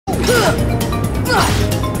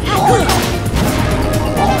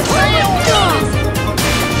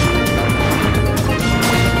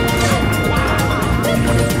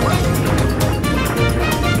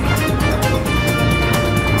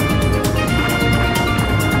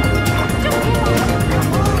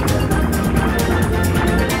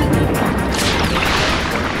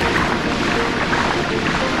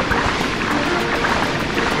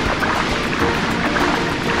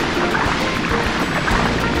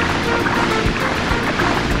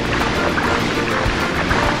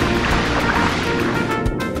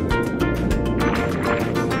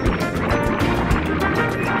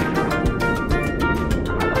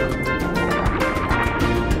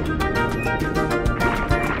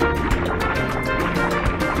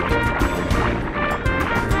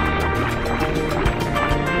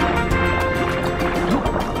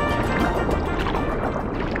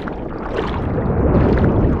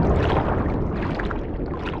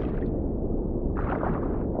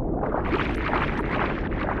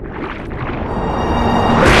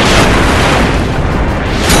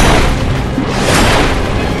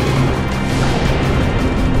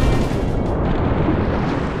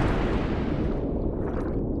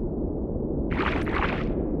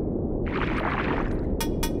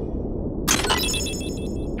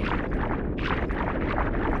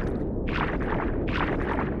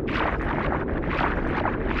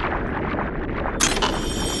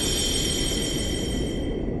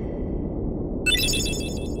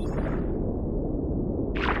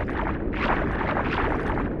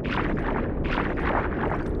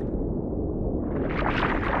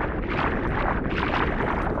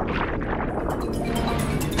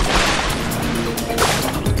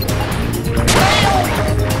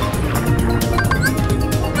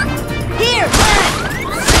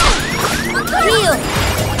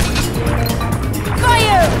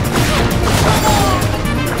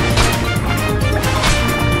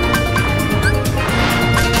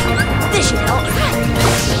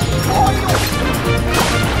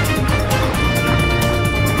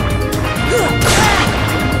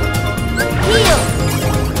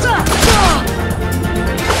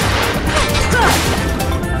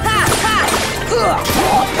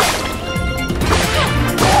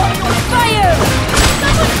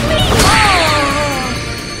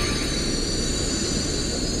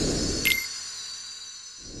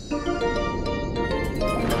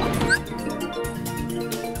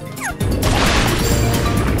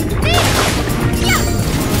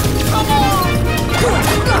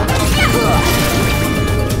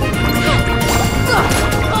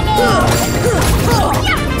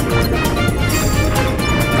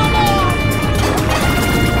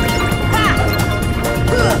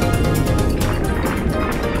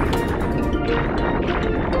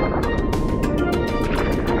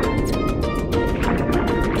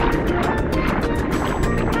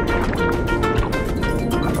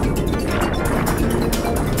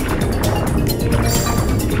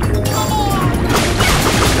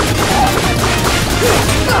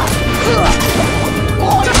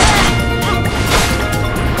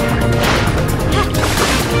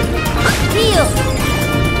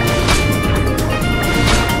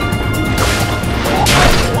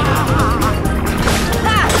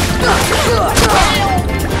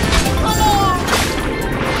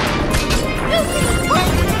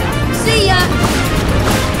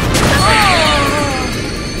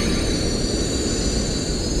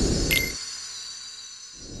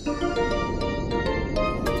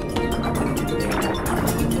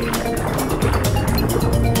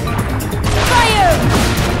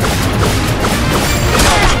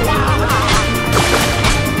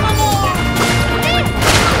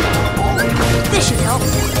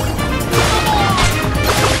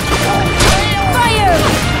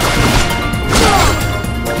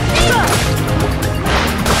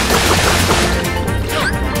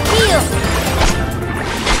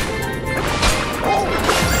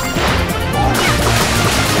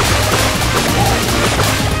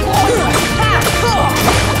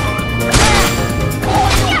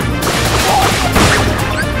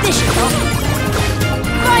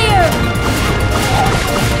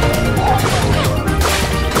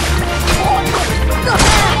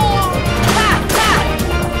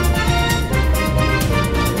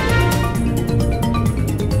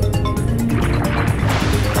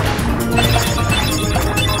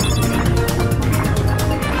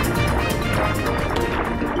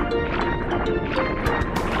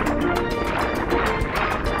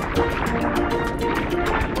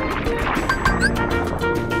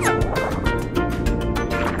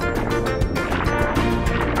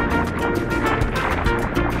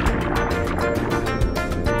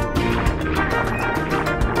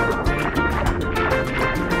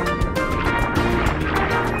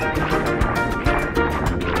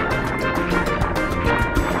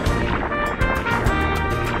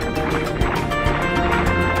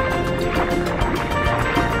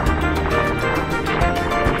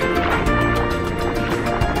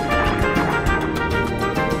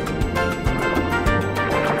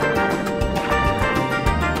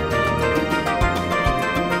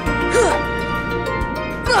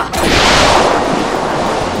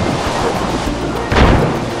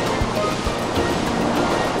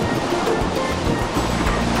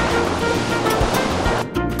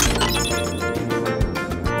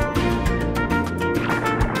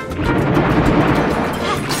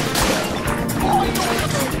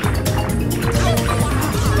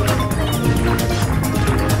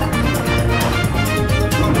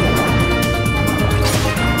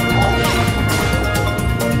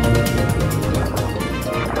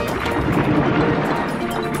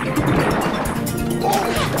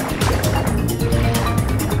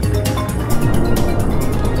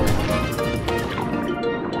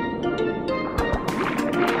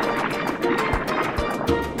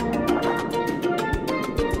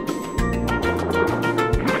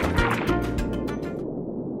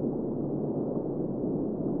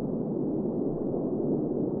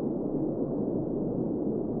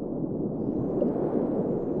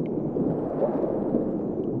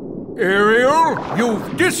Ariel,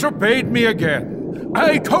 you've disobeyed me again.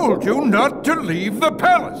 I told you not to leave the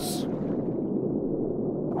palace.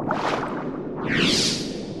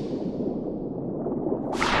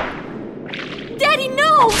 Daddy,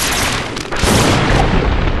 no!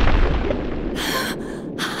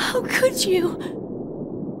 How could you?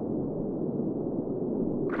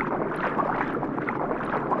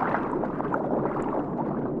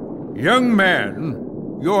 Young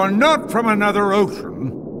man, you're not from another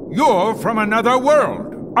ocean. You're from another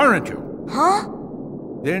world, aren't you? Huh?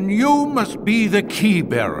 Then you must be the key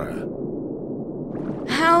bearer.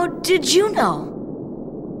 How did you know?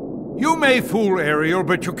 You may fool Ariel,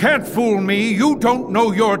 but you can't fool me. You don't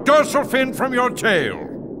know your dorsal fin from your tail.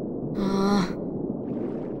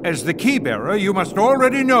 As the key bearer, you must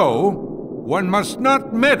already know one must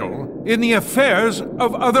not meddle in the affairs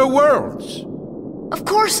of other worlds. Of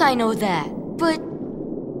course I know that, but...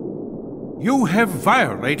 You have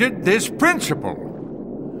violated this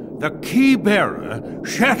principle. The key bearer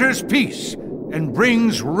shatters peace and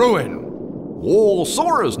brings ruin. Oh,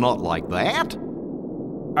 Sora's not like that.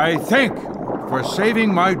 I thank you for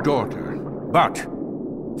saving my daughter, but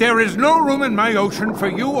there is no room in my ocean for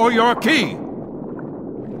you or your key.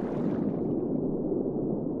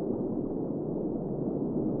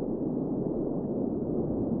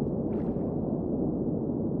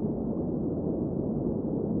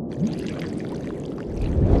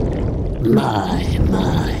 My,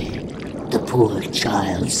 the poor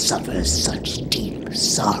child suffers such deep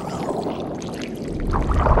sorrow.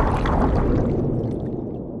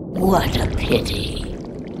 What a pity.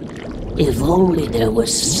 If only there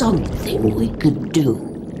was something we could do.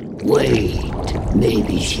 Wait,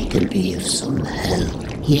 maybe she can be of some help.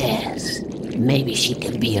 Yes, maybe she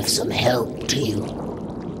can be of some help to you.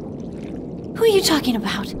 Who are you talking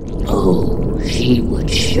about? Oh, she would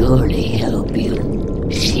surely help you.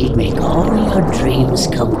 She'd make all your dreams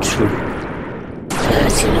come true.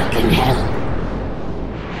 Ursula can help.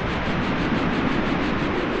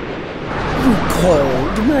 You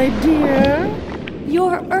called, my dear?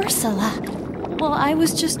 You're Ursula. Well, I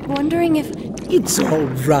was just wondering if... It's all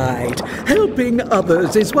right. Helping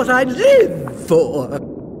others is what I live for.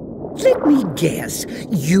 Let me guess.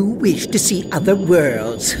 You wish to see other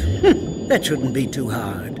worlds. That shouldn't be too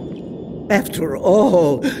hard. After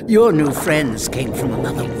all, your new friends came from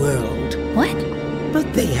another world. What?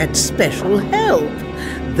 But they had special help.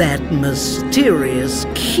 That mysterious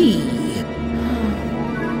key.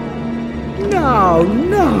 Now,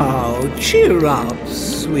 cheer up,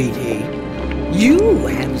 sweetie. You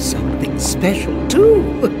have something special, too.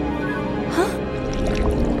 Huh?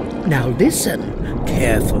 Now listen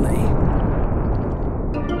carefully.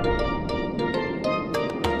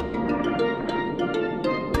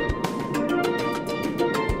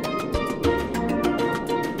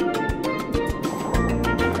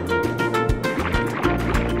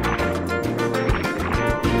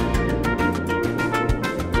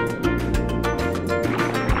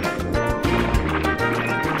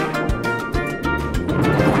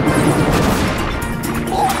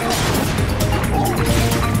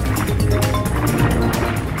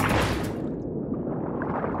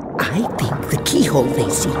 I think the keyhole they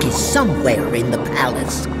seek is somewhere in the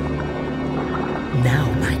palace.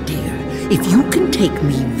 Now, my dear, if you can take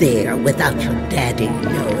me there without your daddy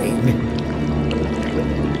knowing,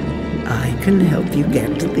 I can help you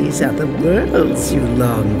get to these other worlds you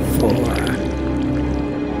long for.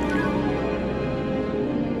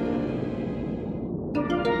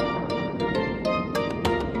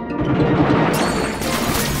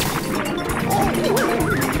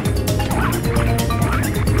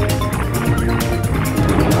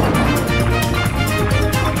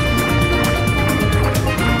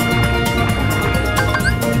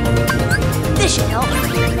 This should help.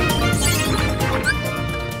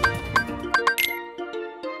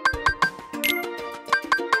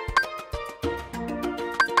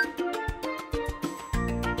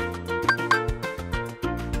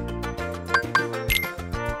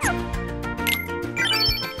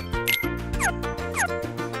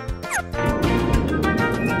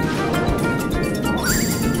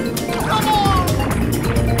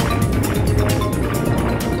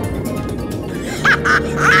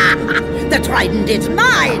 The trident is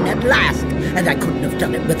mine at last, and I couldn't have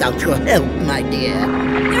done it without your help, my dear.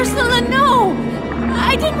 Ursula, no!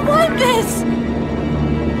 I didn't want this!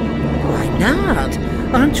 Why not?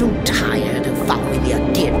 Aren't you tired of following your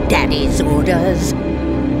dear daddy's orders?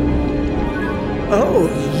 Oh,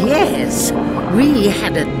 yes. We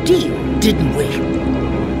had a deal, didn't we?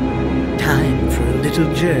 Time for a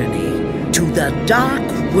little journey to the dark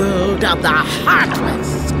world of the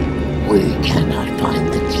Heartless. We cannot find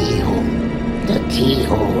the keyhole. The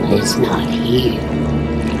keyhole is not here.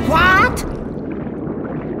 What?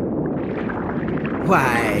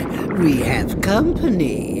 Why, we have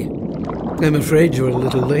company. I'm afraid you're a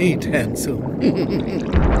little late, Hansel.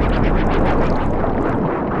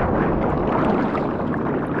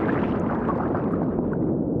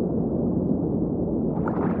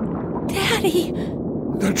 Daddy!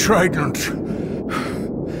 The trident.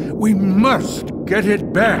 We must get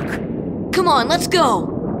it back. Come on, let's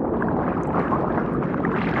go!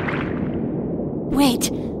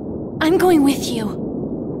 Wait, I'm going with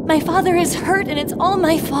you. My father is hurt and it's all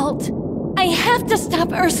my fault. I have to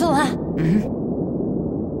stop Ursula.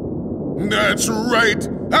 That's right.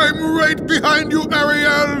 I'm right behind you,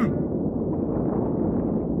 Ariel.